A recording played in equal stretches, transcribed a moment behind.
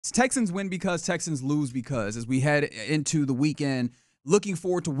Texans win because, Texans lose because. As we head into the weekend, looking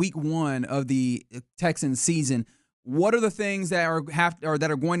forward to week 1 of the Texans season, what are the things that are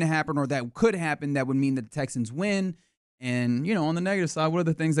going to happen or that could happen that would mean that the Texans win? And, on the negative side, what are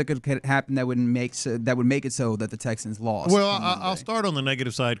the things that could happen that would make it so that the Texans lost? Well, I'll start on the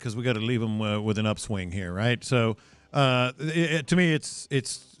negative side because we got to leave them with an upswing here, right? So, to me, it's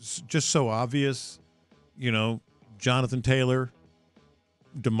just so obvious. Jonathan Taylor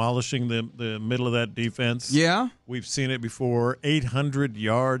demolishing the middle of that defense. Yeah, we've seen it before. 800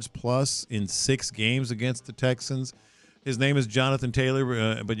 yards plus in 6 games against the Texans. His name is Jonathan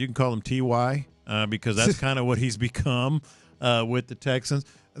Taylor, but you can call him TY. Because that's kind of what he's become with the Texans.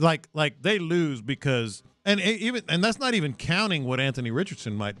 Like they lose because and that's not even counting what Anthony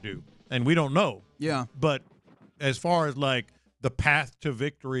Richardson might do, and we don't know. Yeah. But as far as like the path to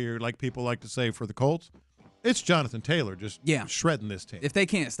victory, or like people like to say for the Colts, it's Jonathan Taylor just shredding this team. If they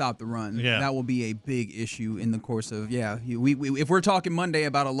can't stop the run, that will be a big issue in the course of if we're talking Monday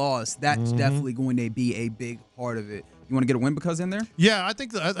about a loss, that's definitely going to be a big part of it. You want to get a win because in there? Yeah, I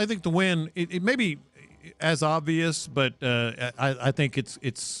think the win it may be as obvious, but I think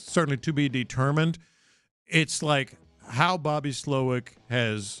it's certainly to be determined. It's like how Bobby Slowick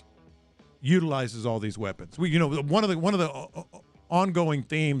utilizes all these weapons. One of the ongoing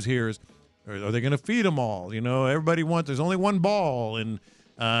themes here is, are they going to feed them all? Everybody there's only one ball, and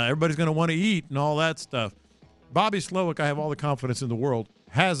everybody's going to want to eat and all that stuff. Bobby Slowick, I have all the confidence in the world,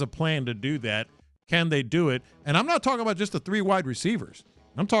 has a plan to do that. Can they do it? And I'm not talking about just the 3 wide receivers.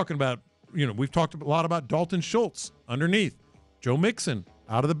 I'm talking about, we've talked a lot about Dalton Schultz underneath, Joe Mixon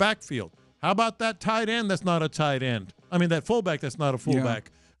out of the backfield. How about that tight end that's not a tight end? I mean, that fullback that's not a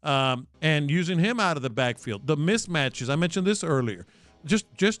fullback. And using him out of the backfield. The mismatches, I mentioned this earlier.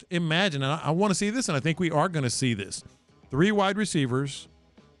 Just imagine, and I want to see this, and I think we are going to see this. 3 wide receivers,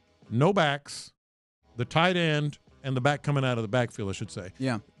 no backs, the tight end, and the back coming out of the backfield, I should say.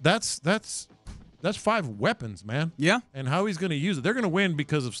 Yeah. That's 5 weapons, man. Yeah. And how he's going to use it. They're going to win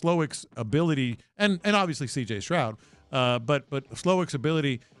because of Slowick's ability, and obviously C.J. Stroud, but Slowick's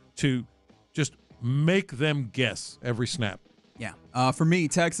ability to just make them guess every snap. Yeah. For me,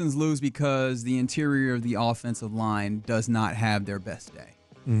 Texans lose because the interior of the offensive line does not have their best day.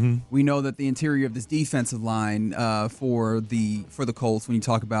 Mm-hmm. We know that the interior of this defensive line for the Colts, when you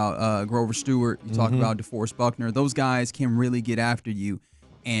talk about Grover Stewart, you talk about DeForest Buckner, those guys can really get after you.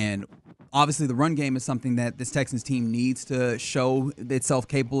 And obviously the run game is something that this Texans team needs to show itself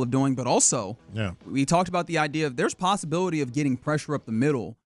capable of doing. But also, we talked about the idea of there's possibility of getting pressure up the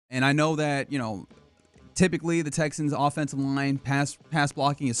middle. And I know that, typically the Texans' offensive line pass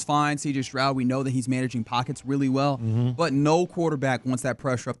blocking is fine. C.J. Stroud, we know that he's managing pockets really well. But no quarterback wants that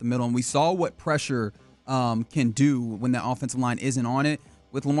pressure up the middle. And we saw what pressure can do when the offensive line isn't on it.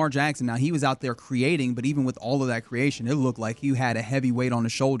 With Lamar Jackson, now he was out there creating, but even with all of that creation, it looked like he had a heavy weight on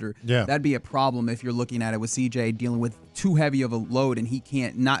his shoulder. Yeah. That'd be a problem if you're looking at it with CJ dealing with too heavy of a load and he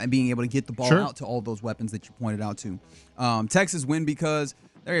not being able to get the ball out to all those weapons that you pointed out to. Texas win because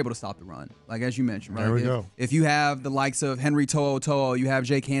they're able to stop the run, like as you mentioned. Right? There we go. If you have the likes of Henry To'o, you have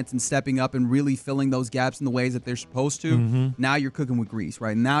Jake Hansen stepping up and really filling those gaps in the ways that they're supposed to, now you're cooking with grease,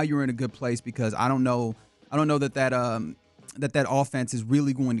 right? Now you're in a good place because I don't know that offense is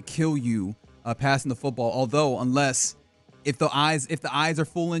really going to kill you passing the football. Although, unless if the eyes are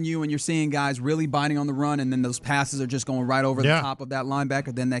fooling you and you're seeing guys really biting on the run and then those passes are just going right over the top of that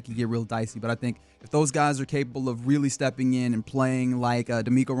linebacker, then that can get real dicey. But I think if those guys are capable of really stepping in and playing like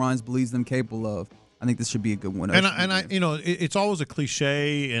D'Amico Ryans believes them capable of, I think this should be a good one. It's always a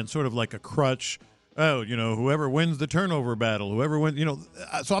cliche and sort of like a crutch. Oh, whoever wins the turnover battle, whoever wins,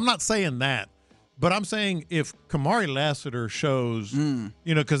 So I'm not saying that. But I'm saying if Kamari Lassiter shows,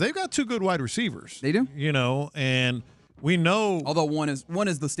 because they've got 2 good wide receivers. They do. And we know. Although one is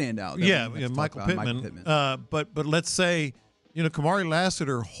the standout. Michael Pittman. But let's say, Kamari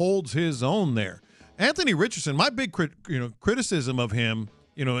Lassiter holds his own there. Anthony Richardson, my big criticism of him,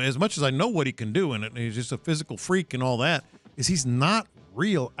 as much as I know what he can do, and he's just a physical freak and all that, is he's not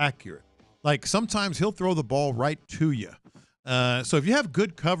real accurate. Like sometimes he'll throw the ball right to you. So if you have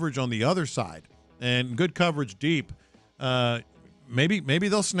good coverage on the other side, and good coverage deep, maybe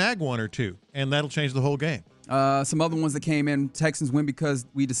they'll snag 1 or 2, and that'll change the whole game. Some other ones that came in, Texans win because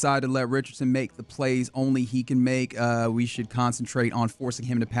we decided to let Richardson make the plays only he can make. We should concentrate on forcing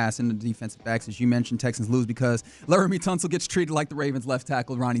him to pass into the defensive backs. As you mentioned, Texans lose because Laramie Tunsil gets treated like the Ravens left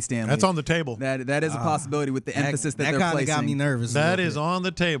tackle Ronnie Stanley. That's on the table. That is a possibility with the emphasis that they're placing. That kind of got me nervous. That is on the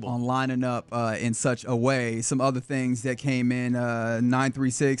table. On lining up in such a way. Some other things that came in,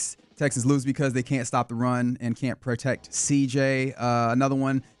 936 Texans lose because they can't stop the run and can't protect CJ. Another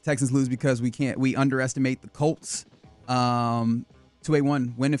one, Texans lose because we underestimate the Colts. 2-1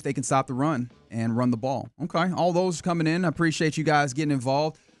 win if they can stop the run and run the ball. Okay, all those coming in. I appreciate you guys getting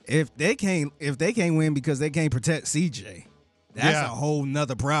involved. If they can't win because they can't protect CJ, that's a whole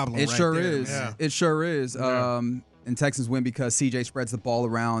nother problem. It right sure there, is. man. It sure is. Yeah. And Texans win because CJ spreads the ball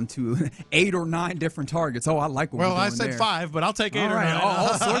around to 8 or 9 different targets. Oh, I like what we're doing I said there. 5, but I'll take 8 All or right, 9.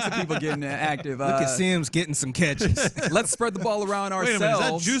 all sorts of people getting active. Look at Sims getting some catches. Let's spread the ball around Wait a ourselves.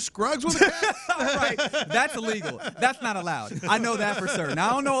 minute, is that Juice Scruggs with a cat? All right, that's illegal. That's not allowed. I know that for certain. I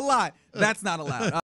don't know a lot. That's not allowed.